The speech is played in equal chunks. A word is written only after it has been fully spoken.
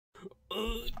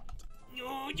Yo.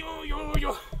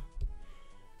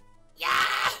 Yeah!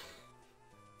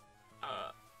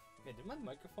 Man, did my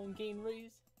microphone gain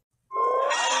raise?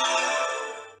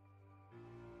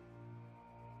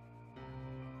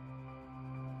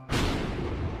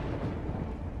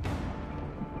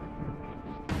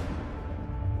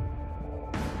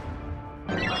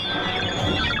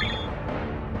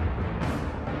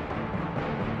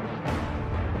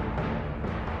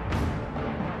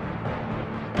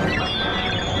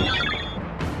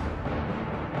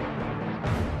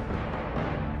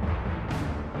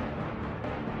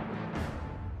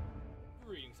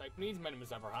 Hypenese, my name is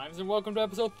SPLORIN, and welcome to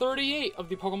episode 38 of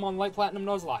the Pokemon Light Platinum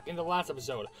Nuzlocke. In the last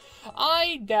episode,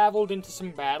 I dabbled into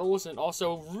some battles and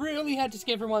also really had to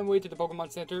scamper my way to the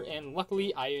Pokemon Center, and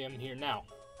luckily I am here now.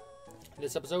 In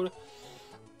this episode,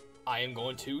 I am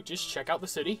going to just check out the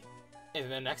city, and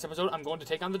in the next episode, I'm going to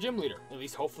take on the gym leader. At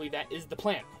least, hopefully, that is the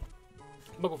plan.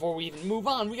 But before we even move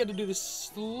on, we got to do this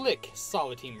slick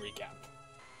Solid Team recap.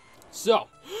 So,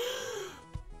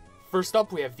 first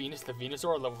up, we have Venus the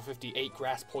Venusaur, level 58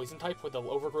 Grass Poison type with the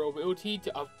Overgrow ability,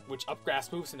 which up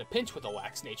grass moves in a pinch with a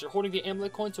lax nature, holding the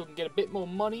amulet coin so it can get a bit more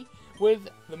money with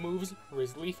the moves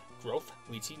Rizzleaf, Growth,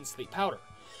 Leech Seed, and Sleep Powder.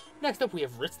 Next up, we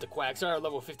have Ritz the Quagsire,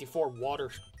 level 54 Water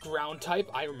Ground type,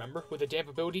 I remember, with a Damp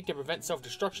ability to prevent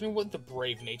self-destruction with the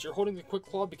Brave nature, holding the Quick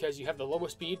Claw because you have the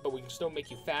lowest speed, but we can still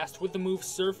make you fast with the moves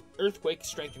Surf, Earthquake,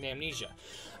 Strength, and Amnesia.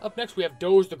 Up next, we have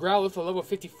Doze the Growlithe, a level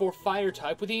 54 Fire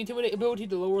type, with the Intimidate ability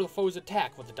to lower the foe's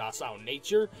attack with the Docile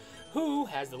nature, who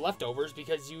has the leftovers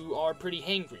because you are pretty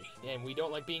hangry, and we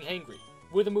don't like being hangry,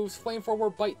 with the moves Flame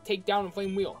Forward, Bite, Takedown, and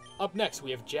Flame Wheel. Up next,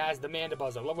 we have Jazz the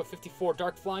Mandibuzz, level 54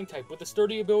 Dark Flying type, with the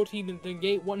sturdy ability to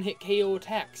negate one-hit KO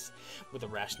attacks, with a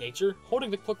Rash nature,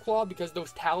 holding the Quick Claw because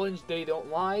those talons, they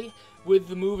don't lie, with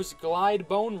the moves Glide,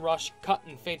 Bone Rush, Cut,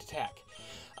 and Feint Attack.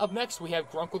 Up next, we have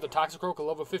Grunkle the Toxicroak, a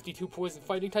level 52 Poison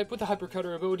Fighting type with the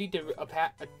Hypercutter ability to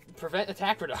prevent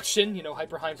attack reduction, you know,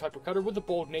 HyperHimes Hypercutter with the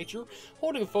Bold nature,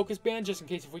 holding a Focus Band just in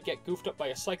case if we get goofed up by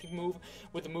a Psychic move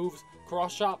with the moves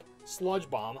Cross Chop, Sludge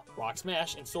Bomb, Rock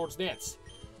Smash, and Swords Dance.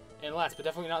 And last but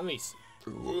definitely not least,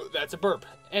 that's a burp.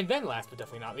 And then last but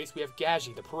definitely not least, we have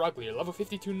Gaji the Peruglia, level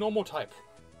 52 Normal type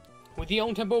with the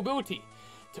Own Tempo ability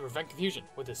to prevent confusion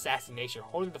with Assassination,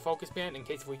 holding the Focus Band in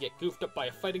case if we get goofed up by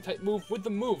a fighting type move with the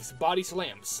moves Body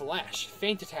Slam, Slash,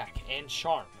 Feint Attack, and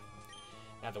Charm.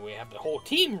 Now that we have the whole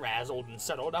team razzled and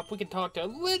settled up, we can talk to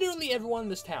literally everyone in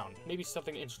this town. Maybe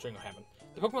something interesting will happen.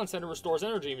 The Pokemon Center restores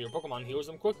energy if your Pokemon heals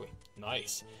them quickly.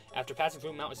 Nice. After passing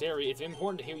through Mount Zeri, it's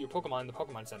important to heal your Pokemon in the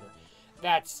Pokemon Center.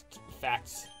 That's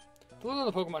facts. To learn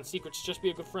the Pokemon secrets, just be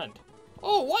a good friend.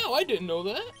 Oh wow, I didn't know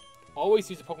that! Always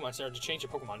use the Pokemon Center to change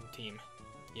your Pokemon team.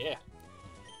 Yeah.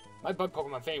 My bug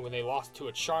Pokemon fainted when they lost to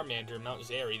a Charmander in Mount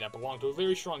Zeri that belonged to a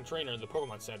very strong trainer in the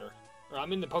Pokemon Center. Or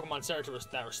I'm in the Pokemon Center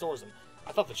that restores them.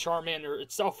 I thought the Charmander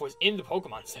itself was in the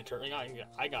Pokemon Center, and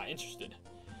I got interested.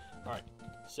 Alright,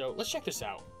 so let's check this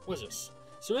out. What is this?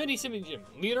 Serenity City Gym.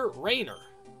 Leader, Rainer.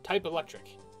 Type Electric.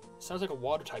 Sounds like a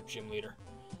water type gym leader.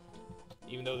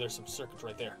 Even though there's some circuits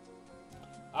right there.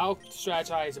 I'll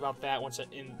strategize about that once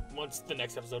the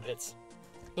next episode hits.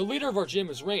 The leader of our gym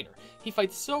is Rainer. He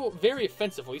fights so very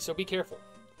offensively, so be careful.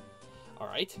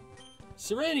 Alright.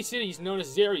 Serenity City is known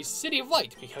as Zeri's City of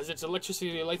Light because its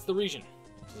electricity lights the region.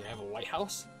 Does it have a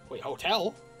lighthouse? Wait,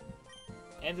 hotel?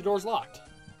 And the door's locked.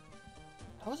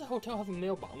 How does a hotel have a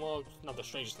mailbox? Well, it's not the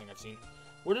strangest thing I've seen.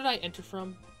 Where did I enter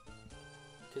from?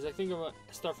 Because I think I'm going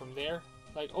to start from there.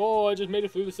 Like, oh, I just made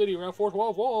it through the city around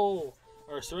 412. Whoa!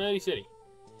 Or Serenity City.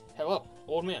 Hello,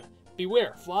 old man.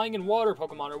 Beware, flying and water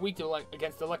Pokemon are weak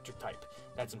against electric type.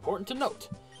 That's important to note,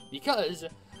 because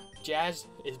Jazz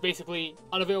is basically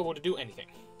unavailable to do anything.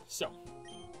 So,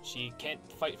 she can't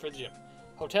fight for the gym.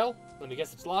 Hotel? Let me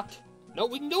guess it's locked? No,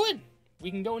 we can go in!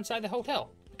 We can go inside the hotel,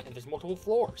 and there's multiple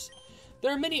floors.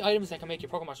 There are many items that can make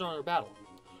your Pokemon stronger in battle.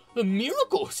 The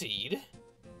Miracle Seed?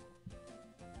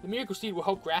 The Miracle Seed will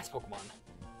help grass Pokemon.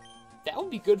 That would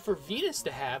be good for Venus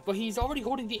to have, but he's already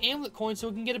holding the amulet coin so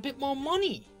he can get a bit more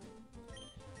money.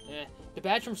 The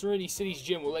badge from Serenity City's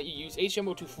gym will let you use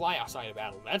HMO to fly outside of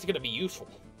battle. That's going to be useful.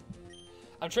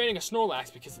 I'm training a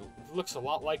Snorlax because it looks a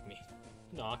lot like me.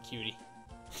 Aw, cutie.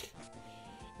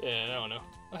 Yeah, I don't know.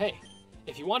 Oh, hey,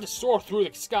 if you want to soar through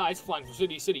the skies flying from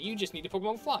city to city, you just need a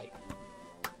Pokemon Fly.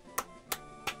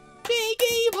 They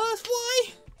gave us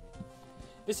Fly!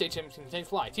 This HM contains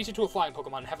Fly. Teach it to a flying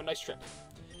Pokemon and have a nice trip.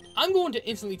 I'm going to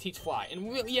instantly teach Fly.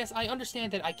 And yes, I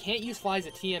understand that I can't use Fly as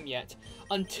a TM yet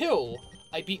until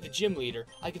I beat the gym leader.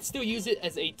 I can still use it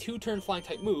as a 2-turn flying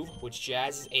type move, which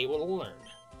Jazz is able to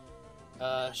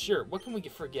learn. Sure, what can we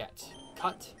forget?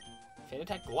 Cut, Feint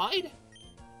Attack, Glide?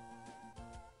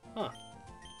 Huh.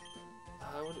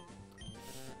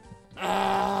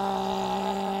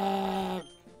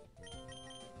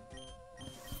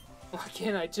 Why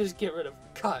can't I just get rid of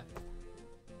cut?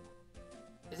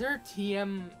 Is there a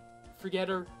TM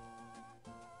forgetter?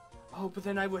 Oh, but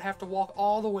then I would have to walk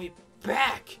all the way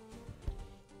back.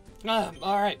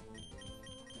 Alright.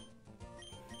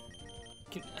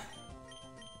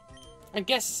 I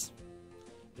guess...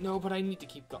 No, but I need to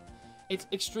keep going. It's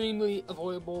extremely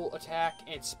avoidable attack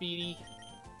and speedy.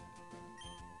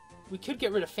 We could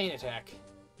get rid of feint attack.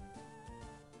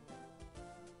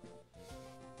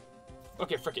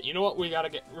 Okay, frick it. You know what? We're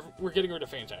getting rid of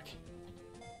feint attack.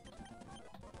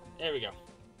 There we go.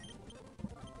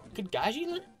 Could Gaji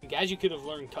learn? Gaji could have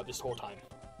learned cut this whole time.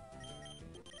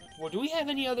 Well, do we have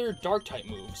any other dark type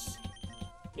moves?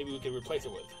 Maybe we could replace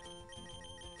it with.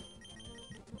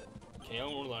 Okay, I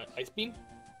want to learn Ice Beam.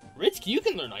 Ritsuki, you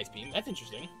can learn Ice Beam. That's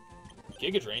interesting.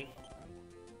 Giga Drain.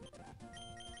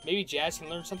 Maybe Jazz can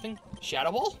learn something?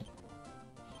 Shadow Ball?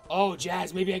 Oh,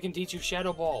 Jazz, maybe I can teach you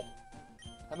Shadow Ball.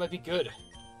 That might be good.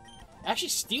 Actually,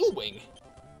 Steel Wing.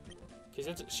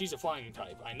 Because she's a flying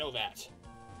type. I know that.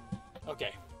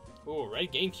 Okay. Ooh,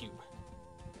 red GameCube.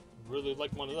 Really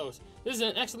like one of those. This is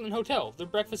an excellent hotel. Their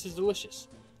breakfast is delicious.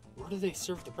 Where do they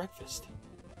serve the breakfast?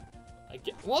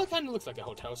 Well, it kind of looks like a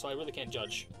hotel, so I really can't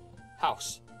judge.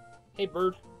 House. Hey,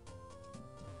 bird.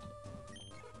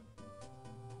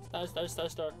 Star, star, star,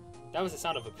 star. That was the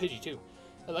sound of a Pidgey, too.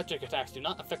 Electric attacks do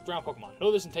not affect ground Pokemon.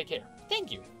 Know this and take care.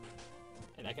 Thank you.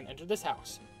 And I can enter this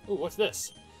house. Ooh, what's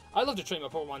this? I love to train my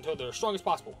Pokemon until they're as strong as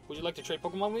possible. Would you like to trade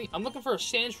Pokemon with me? I'm looking for a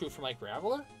Sandshrew for my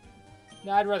Graveler.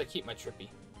 Nah, I'd rather keep my Trippy.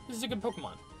 This is a good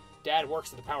Pokemon. Dad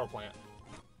works at the power plant.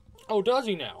 Oh, does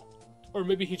he now? Or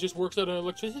maybe he just works at an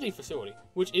electricity facility,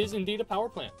 which is indeed a power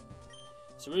plant.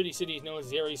 Serenity City is known as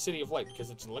the Aries City of Light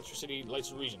because it's an electricity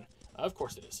lights region. Of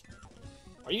course it is.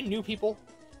 Are you new people?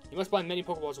 You must buy many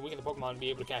Pokeballs to weaken the Pokemon and be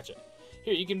able to catch it.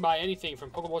 Here, you can buy anything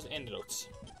from Pokeballs and antidotes.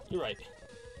 You're right.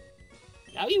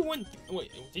 Now you went...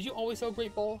 Wait, did you always sell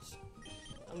Great Balls?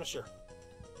 I'm not sure.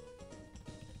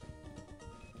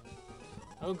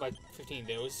 I would buy 15 of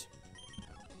those.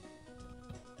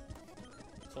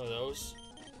 Some of those.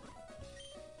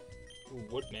 Ooh,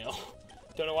 wood mail.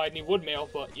 Don't know why I'd need wood mail,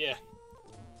 but yeah.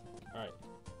 Alright.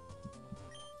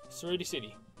 Serenity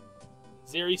City.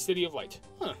 Zeri City of Light.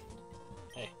 Huh.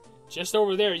 Hey, just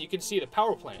over there you can see the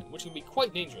power plant, which can be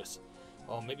quite dangerous.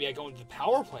 Well, maybe I go into the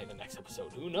power plant in the next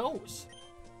episode. Who knows?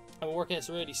 I've been working at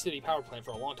Serenity City power plant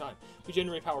for a long time. We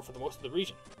generate power for the most of the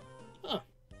region. Huh.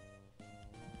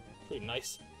 Pretty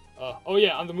nice. Oh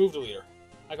yeah, I'm the move deleter.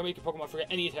 I can make your Pokemon forget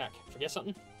any attack. Forget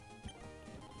something?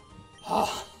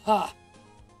 Ha ha.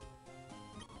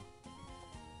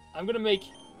 I'm gonna make...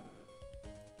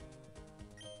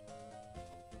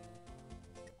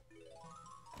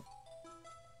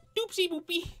 Doopsie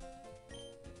boopie.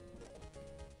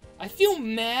 I feel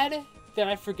mad that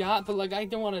I forgot, but like I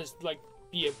don't want to like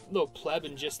be a little pleb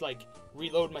and just like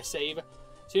reload my save.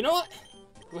 So you know what?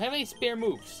 Do we have any spare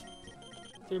moves?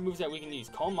 Spare moves that we can use.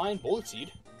 Calm Mind, Bullet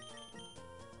Seed.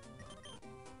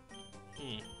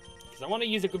 Because I want to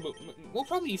use a good move. We'll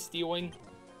probably use Steel Wing.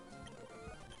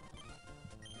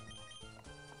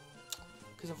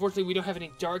 Because unfortunately we don't have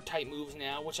any dark type moves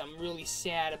now, which I'm really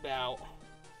sad about.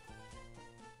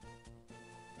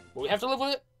 But we have to live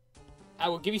with it. I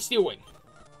will give you Steel Wing.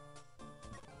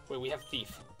 Wait, we have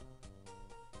Thief.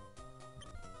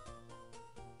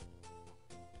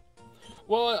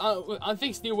 Well, I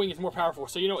think Steel Wing is more powerful,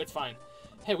 so you know it's fine.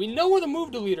 Hey, we know where the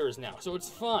move deleter is now, so it's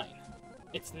fine.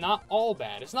 It's not all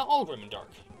bad. It's not all grim and dark.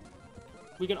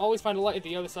 We can always find a light at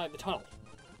the other side of the tunnel.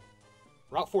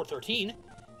 Route 413?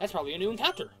 That's probably a new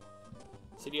encounter.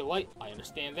 City of Light, I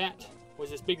understand that.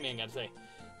 What's this big man got to say?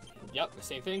 Yep, the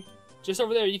same thing. Just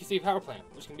over there, you can see a power plant,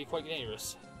 which can be quite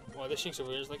dangerous. Well, this Shinx over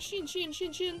there is like, shin, shin,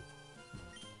 shin, shin.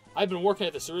 I've been working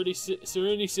at the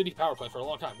Serenity City power plant for a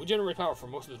long time. We generate power for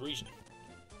most of the region.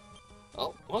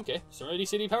 Oh, okay. Serenity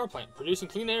City power plant, producing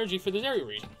clean energy for this area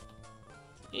region.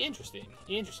 Interesting,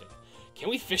 interesting. Can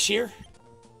we fish here?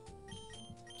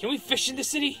 Can we fish in the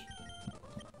city?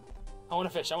 I want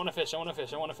to fish, I want to fish, I want to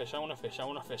fish, I want to fish, I want to fish, I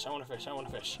want to fish, I want to fish, I want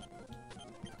to fish.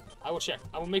 I will check.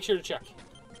 I will make sure to check.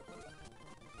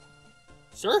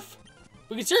 Surf?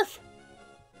 We can surf!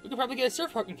 We could probably get a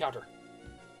surf encounter.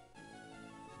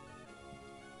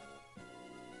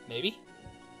 Maybe?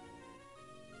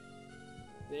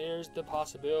 There's the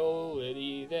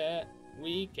possibility that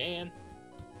we can.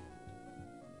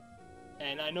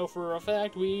 And I know for a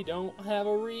fact we don't have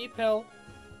a repel.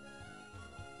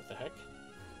 What the heck?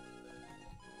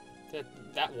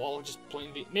 That wall just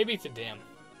plain... Maybe it's a dam.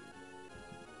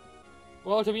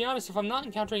 Well, to be honest, if I'm not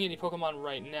encountering any Pokemon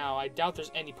right now, I doubt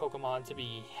there's any Pokemon to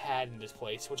be had in this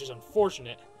place, which is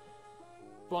unfortunate.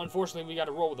 But unfortunately, we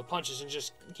gotta roll with the punches and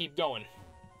just keep going.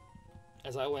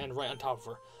 As I land right on top of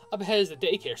her. Up ahead is the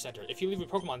daycare center. If you leave a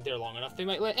Pokemon there long enough, they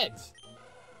might lay eggs.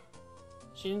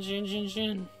 Shin, shin, shin,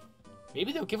 shin.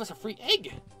 Maybe they'll give us a free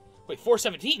egg. Wait,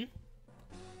 417?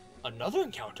 Another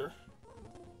encounter?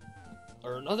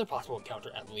 Or another possible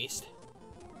encounter, at least.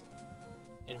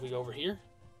 And if we go over here,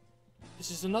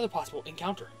 this is another possible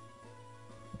encounter.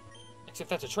 Except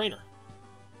that's a trainer.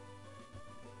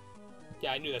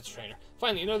 Yeah, I knew that's a trainer.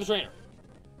 Finally, another trainer.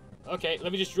 Okay,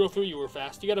 let me just drill through you real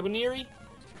fast. You got a Baneri?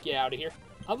 Get out of here.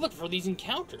 I'm looking for these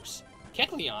encounters.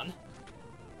 Kecleon.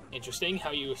 Interesting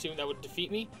how you assume that would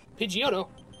defeat me. Pidgeotto.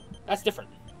 That's different.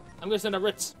 I'm gonna send out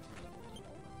Ritz.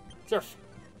 Surf.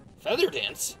 Feather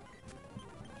Dance?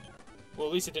 Well,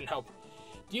 at least it didn't help.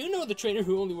 Do you know the trainer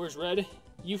who only wears red?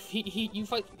 You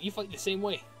fight the same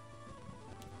way.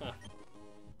 Huh.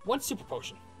 One super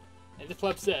potion. And the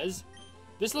pleb says,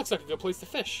 this looks like a good place to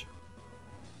fish.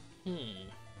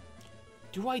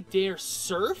 Do I dare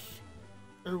surf?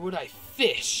 Or would I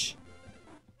fish?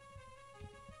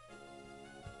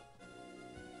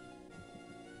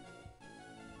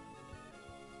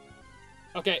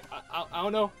 Okay, I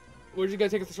don't know. Where'd you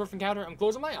guys take the surf encounter? I'm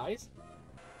closing my eyes.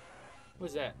 What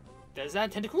is that? Is that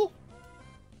a tentacle?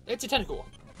 It's a tentacle.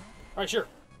 Alright, sure.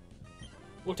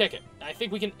 We'll take it. I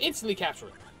think we can instantly capture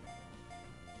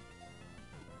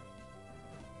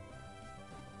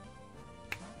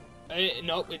it.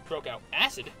 Nope, it broke out.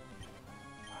 Acid?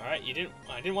 Alright, I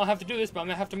didn't want to have to do this, but I'm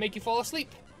gonna have to make you fall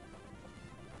asleep.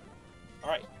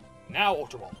 Alright, now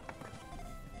Ultra Ball.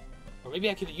 Or maybe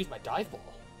I could use my Dive Ball.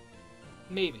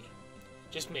 Maybe.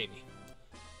 Just maybe.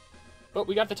 But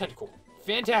we got the tentacle.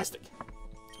 Fantastic.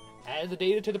 Add the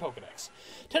data to the Pokedex.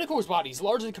 Tentacle's body is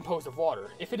largely composed of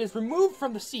water. If it is removed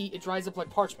from the sea, it dries up like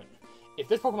parchment. If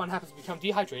this Pokemon happens to become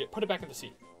dehydrated, put it back in the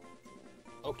sea.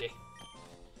 Okay.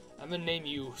 I'm gonna name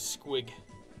you Squig.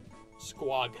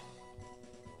 Squog.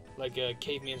 Like a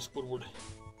caveman Squidward.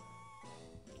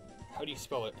 How do you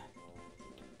spell it?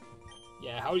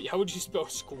 Yeah, how would you spell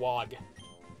Squog?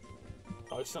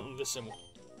 Probably something this similar.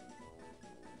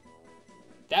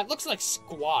 That looks like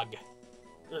Squog.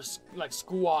 Or like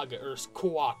Squog or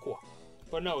Squawqua.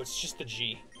 But no, it's just the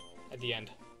G at the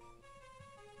end.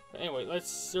 But anyway,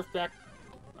 let's surf back.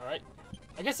 Alright.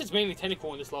 I guess it's mainly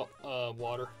Tentacle in this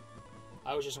water.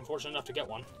 I was just unfortunate enough to get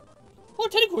one. Well,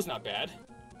 Tentacle's not bad.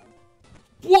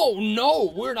 Whoa,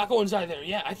 no! We're not going inside there.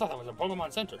 Yeah, I thought that was a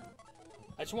Pokemon Center.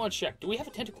 I just want to check. Do we have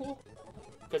a Tentacle?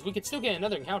 Because we could still get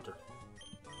another encounter.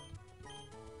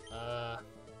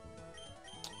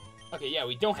 Okay, yeah,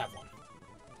 we don't have one.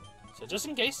 So just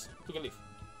in case, we can leave.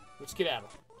 Let's get out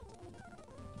of it.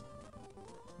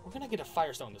 We're gonna get a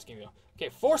Firestone in this game, though. Okay,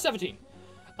 417.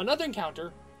 Another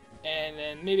encounter, and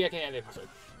then maybe I can end the episode.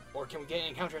 Or can we get an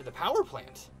encounter at the power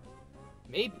plant?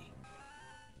 Maybe.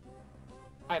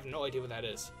 I have no idea what that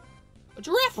is. A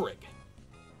Giraffe Rig.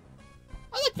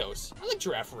 I like those. I like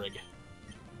Giraffe Rig.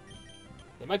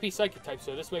 They might be Psychic type,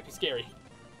 so this might be scary.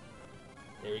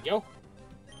 There we go.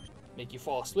 Make you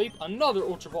fall asleep. Another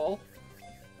Ultra Ball.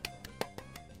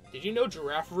 Did you know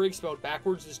Giraffe Rig spelled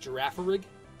backwards is Giraffe Rig?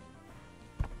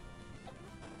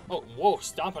 Oh, whoa,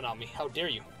 stomping on me. How dare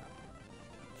you.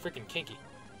 Freaking kinky.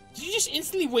 Did you just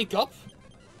instantly wake up?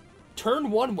 Turn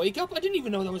 1 wake up? I didn't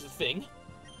even know that was a thing.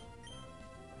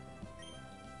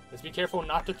 Let's be careful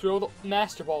not to throw the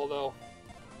Master Ball, though.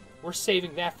 We're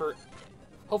saving that for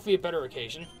hopefully a better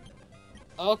occasion.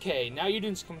 Okay, now you're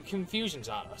doing some confusions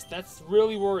on us. That's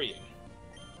really worrying.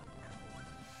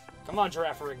 Come on,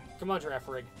 Giraffe Rig. Come on, Giraffe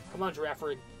Rig. Come on, Giraffe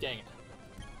Rig. Dang it.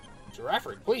 Giraffe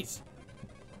Rig, please.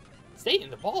 Stay in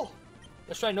the ball.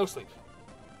 Let's try no sleep.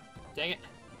 Dang it.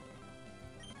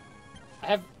 I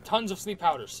have tons of sleep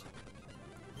powders.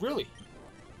 Really?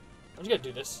 I'm just gonna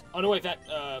do this. Oh, no, wait,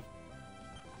 that,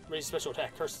 raises special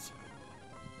attack. Curses.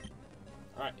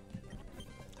 Alright.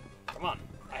 Come on.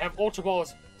 I have Ultra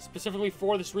Balls specifically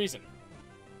for this reason.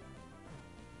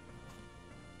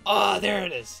 Ah, there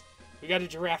it is. We got a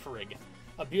Giraffe Rig.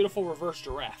 A beautiful reverse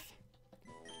giraffe.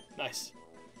 Nice.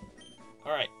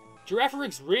 Alright. Giraffe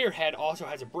Rig's rear head also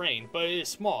has a brain, but it is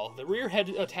small. The rear head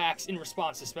attacks in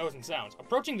response to spells and sounds.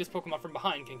 Approaching this Pokemon from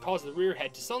behind can cause the rear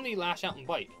head to suddenly lash out and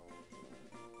bite.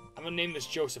 I'm gonna name this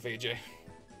Joseph, AJ.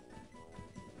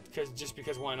 Just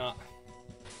because why not?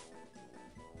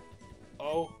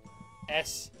 O-S-E-P-H-A-J.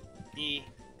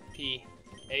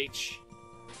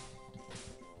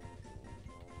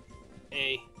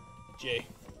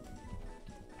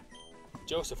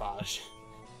 Josephage.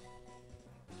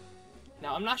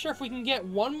 Now, I'm not sure if we can get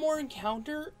one more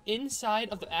encounter inside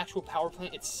of the actual power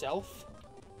plant itself.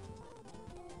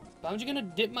 But I'm just gonna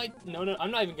dip my... No,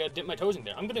 I'm not even gonna dip my toes in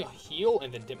there. I'm gonna heal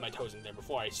and then dip my toes in there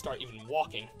before I start even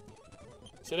walking.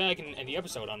 So that I can end the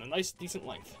episode on a nice, decent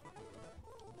length.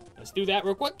 Let's do that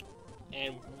real quick.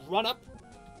 And run up.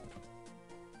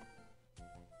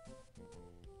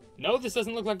 No, this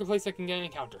doesn't look like a place I can get an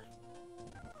encounter.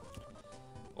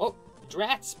 Well,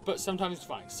 drats, but sometimes it's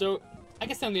fine. So, I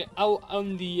guess on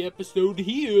the episode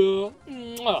here.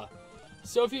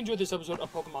 So if you enjoyed this episode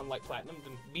of Pokemon Light Platinum,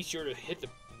 then be sure to hit the...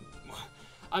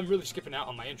 I'm really skipping out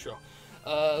on my intro.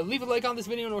 Leave a like on this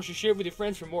video and also share it with your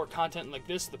friends for more content like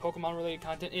this, the Pokemon related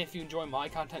content. And if you enjoy my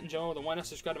content in general, then why not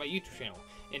subscribe to my YouTube channel?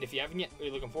 And if you haven't yet, or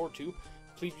you're looking forward to,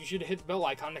 please be sure to hit the bell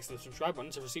icon next to the subscribe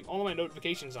button to receive all of my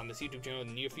notifications on this YouTube channel in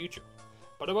the near future.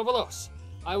 But above all else,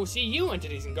 I will see you,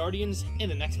 Entities and Guardians, in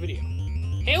the next video.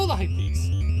 Hail the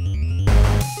Hypenese!